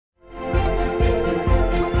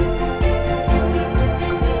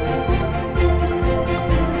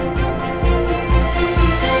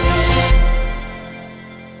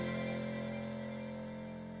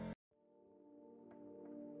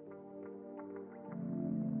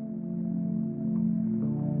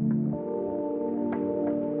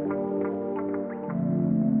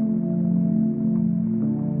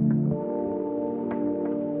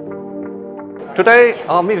Today,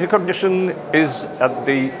 our main recognition is at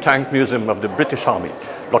the Tank Museum of the British Army,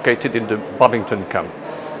 located in the Bovington camp.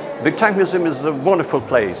 The Tank Museum is a wonderful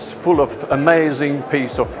place, full of amazing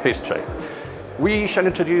piece of history. We shall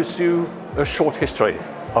introduce you a short history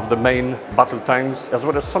of the main battle tanks, as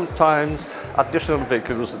well as sometimes additional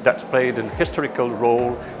vehicles that played an historical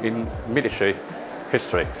role in military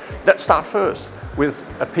history. Let's start first with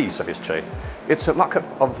a piece of history. It's a mock-up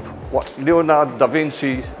of what Leonardo da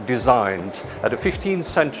Vinci designed at the 15th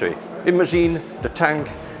century. Imagine the tank,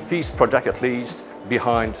 his project at least,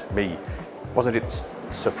 behind me. Wasn't it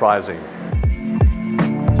surprising?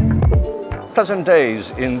 Present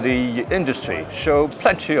days in the industry show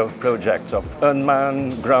plenty of projects of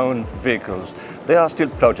unmanned ground vehicles. They are still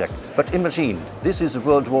projects, but imagine, this is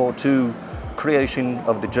World War II creation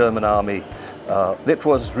of the German army that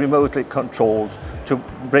was remotely controlled to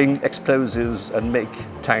bring explosives and make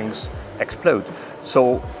tanks explode.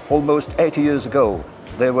 So almost 80 years ago,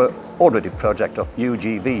 there were already projects of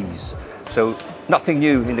UGVs. So nothing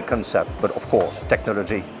new in the concept, but of course,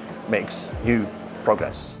 technology makes new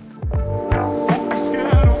progress.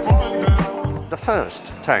 The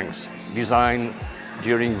first tanks designed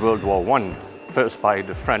during World War I, first by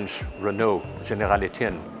the French Renault General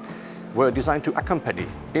Etienne, were designed to accompany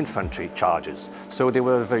infantry charges, so they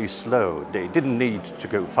were very slow. They didn't need to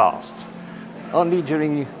go fast. Only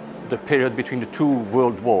during the period between the two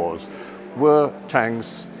world wars were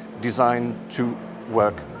tanks designed to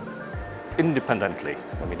work independently,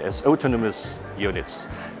 as autonomous units.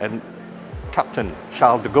 And Captain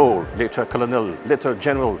Charles de Gaulle, later Colonel, later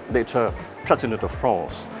General, later President of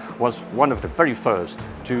France, was one of the very first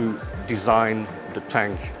to design the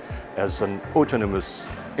tank as an autonomous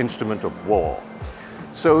instrument of war.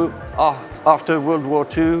 So after World War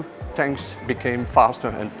II, tanks became faster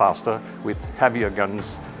and faster with heavier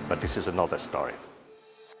guns, but this is another story.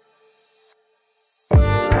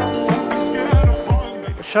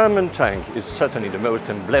 The Sherman tank is certainly the most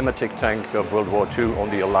emblematic tank of World War II on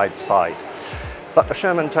the Allied side. But the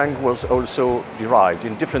Sherman tank was also derived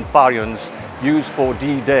in different variants used for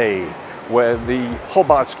D-Day, where the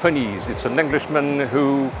Hobart's Funnies, it's an Englishman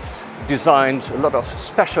who designed a lot of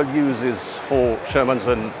special uses for Shermans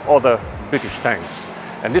and other British tanks.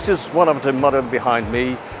 And this is one of the models behind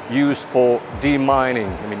me, used for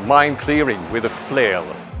demining, mine clearing with a flail.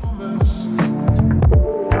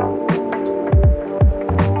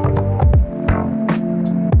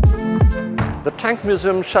 The Tank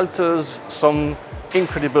Museum shelters some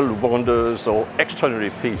incredible wonders or extraordinary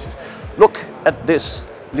pieces. Look at this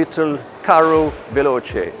little Carro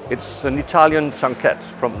Veloce. It's an Italian tankette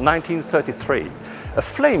from 1933, a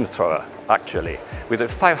flamethrower actually, with a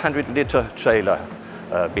 500-liter trailer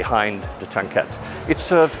behind the tankette. It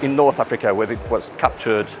served in North Africa, where it was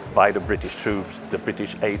captured by the British troops, the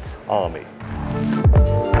British 8th Army.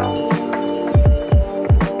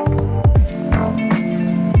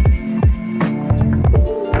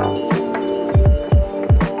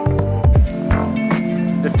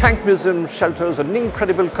 The Tank Museum shelters an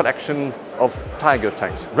incredible collection of Tiger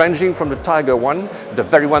tanks, ranging from the Tiger I, the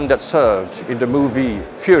very one that served in the movie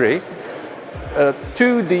Fury,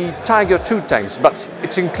 to the Tiger II tanks, but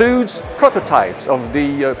it includes prototypes of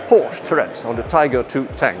the Porsche turret on the Tiger II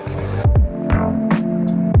tank.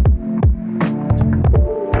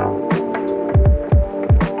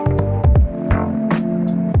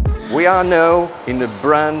 We are now in a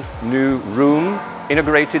brand new room,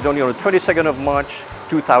 inaugurated only on the 22nd of March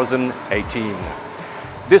 2018.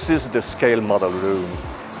 This is the scale model room,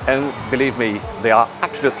 and believe me, they are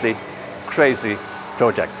absolutely crazy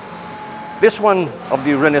project. This one of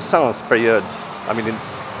the Renaissance period, in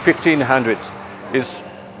 1500, is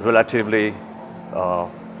relatively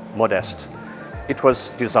modest. It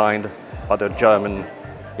was designed by the German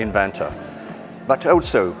inventor. But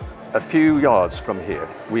also, a few yards from here,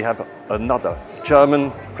 we have another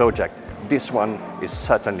German project. This one is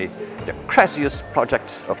certainly the craziest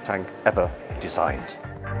project of tank ever designed.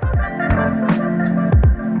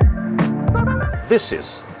 This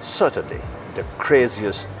is certainly the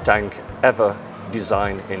craziest tank ever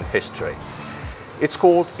designed in history. It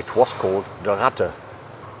was called the Ratte.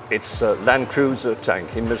 It's a Land Cruiser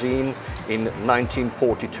tank, imagine, in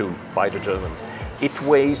 1942 by the Germans.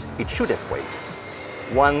 It should have weighed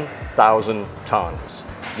 1,000 tons.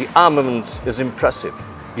 The armament is impressive.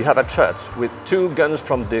 You have a turret with 2 guns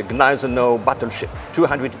from the Gneisenau battleship,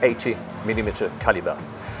 280mm caliber.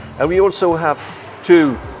 And we also have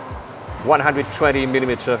 2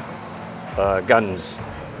 120mm guns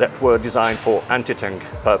that were designed for anti-tank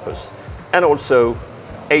purpose, and also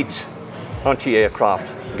 8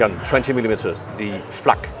 anti-aircraft guns, 20mm, the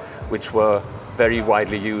Flak, which were very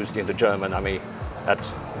widely used in the German army at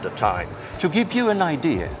the time. To give you an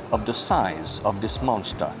idea of the size of this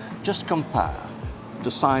monster, just compare the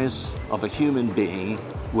size of a human being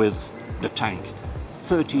with the tank,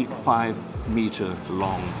 35-meter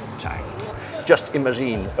long tank. Just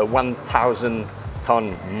imagine a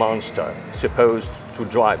 1,000-ton monster supposed to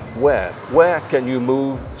drive where? Where can you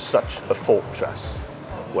move such a fortress?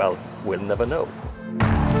 Well, we'll never know.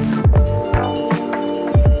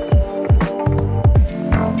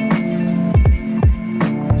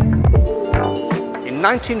 In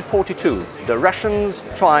 1942, the Russians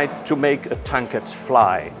tried to make a tanket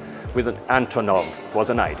fly with an Antonov. It was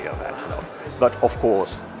an idea of Antonov. But of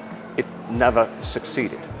course, it never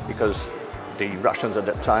succeeded because the Russians at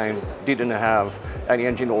that time didn't have any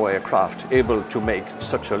engine or aircraft able to make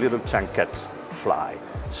such a little tanket fly.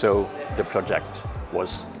 So the project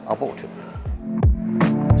was aborted.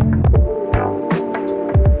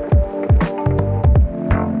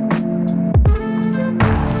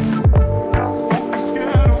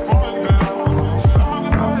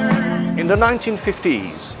 In the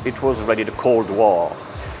 1950s, it was already the Cold War,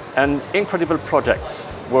 and incredible projects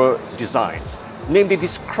were designed, namely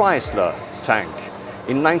this Chrysler tank.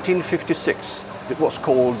 In 1956, it was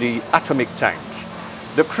called the atomic tank.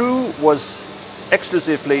 The crew was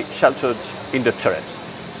exclusively sheltered in the turret.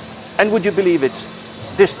 And would you believe it,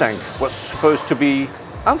 this tank was supposed to be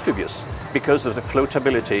amphibious because of the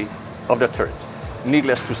floatability of the turret.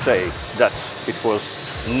 Needless to say that it was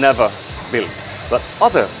never built. But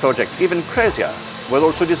other projects, even crazier, were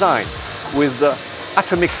also designed with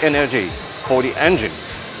atomic energy for the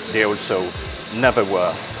engines. They also never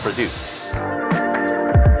were produced.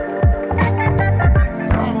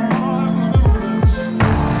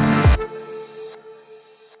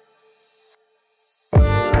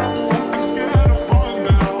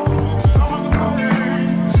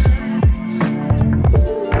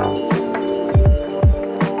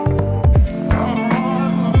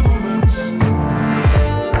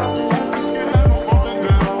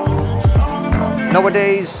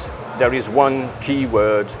 Nowadays, there is one key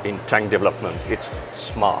word in tank development. It's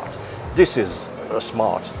smart. This is a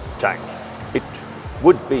smart tank. It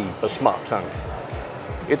would be a smart tank.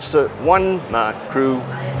 It's a one-man crew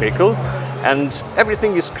vehicle, and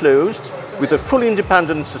everything is closed with a fully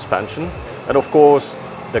independent suspension. And of course,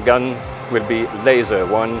 the gun will be laser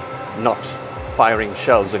one, not firing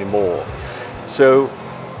shells anymore. So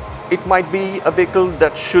it might be a vehicle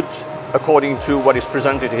that should, according to what is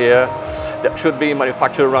presented here, that should be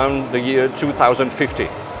manufactured around the year 2050.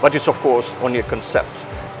 But it's of course only a concept,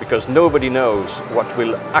 because nobody knows what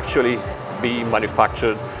will actually be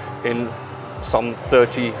manufactured in some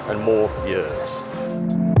 30 and more years.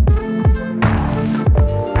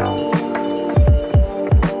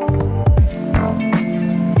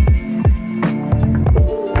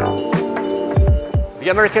 The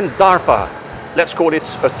American DARPA, let's call it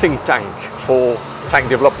a think tank for tank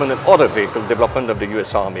development and other vehicle development of the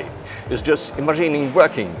US Army, is just imagining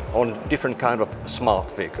working on different kinds of smart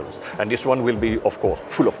vehicles. And this one will be, of course,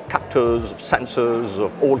 full of captors, sensors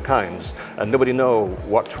of all kinds, and nobody knows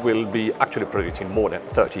what will be actually produced in more than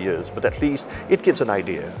 30 years, but at least it gives an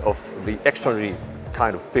idea of the extraordinary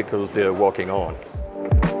kind of vehicles they're working on.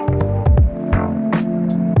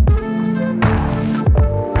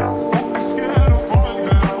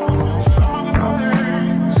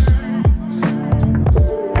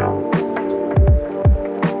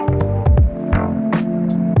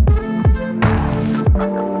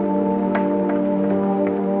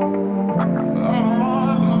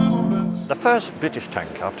 The first British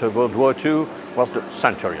tank after World War II was the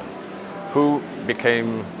Centurion, who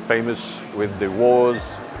became famous with the wars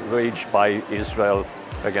waged by Israel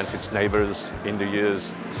against its neighbors in the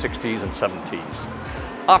years 60s and 70s.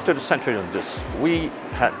 After the Centurion, we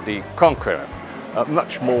had the Conqueror, a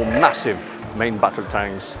much more massive main battle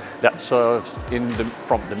tanks that served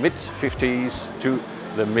from the mid-50s to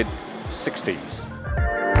the mid-60s.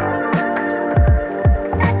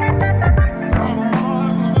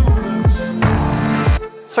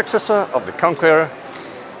 Successor of the Conqueror,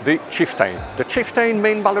 the Chieftain. The Chieftain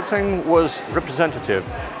main battle tank was representative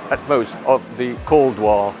at most of the Cold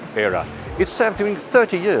War era. It served during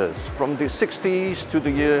 30 years, from the 60s to the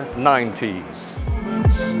year 90s.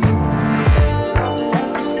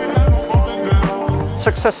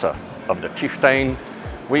 Successor of the Chieftain,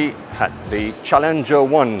 we had the Challenger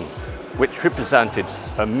 1, which represented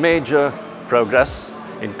a major progress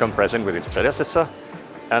in comparison with its predecessor,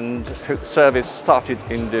 and whose service started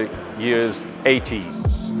in the years 80s.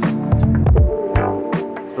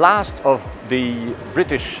 Last of the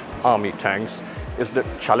British Army tanks is the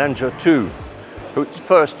Challenger 2, whose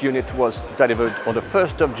first unit was delivered on the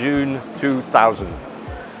 1st of June 2000.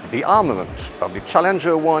 The armament of the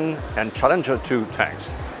Challenger 1 and Challenger 2 tanks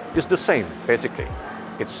is the same, basically.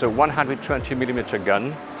 It's a 120mm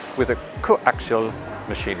gun with a coaxial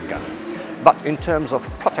machine gun. But in terms of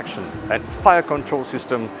protection and fire control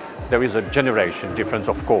system, there is a generation difference,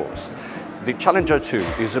 of course. The Challenger 2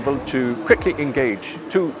 is able to quickly engage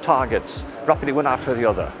two targets rapidly one after the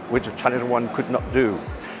other, which the Challenger 1 could not do.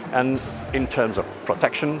 And in terms of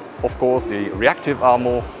protection, of course, the reactive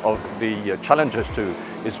armor of the Challenger 2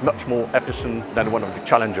 is much more efficient than one of the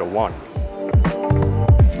Challenger 1.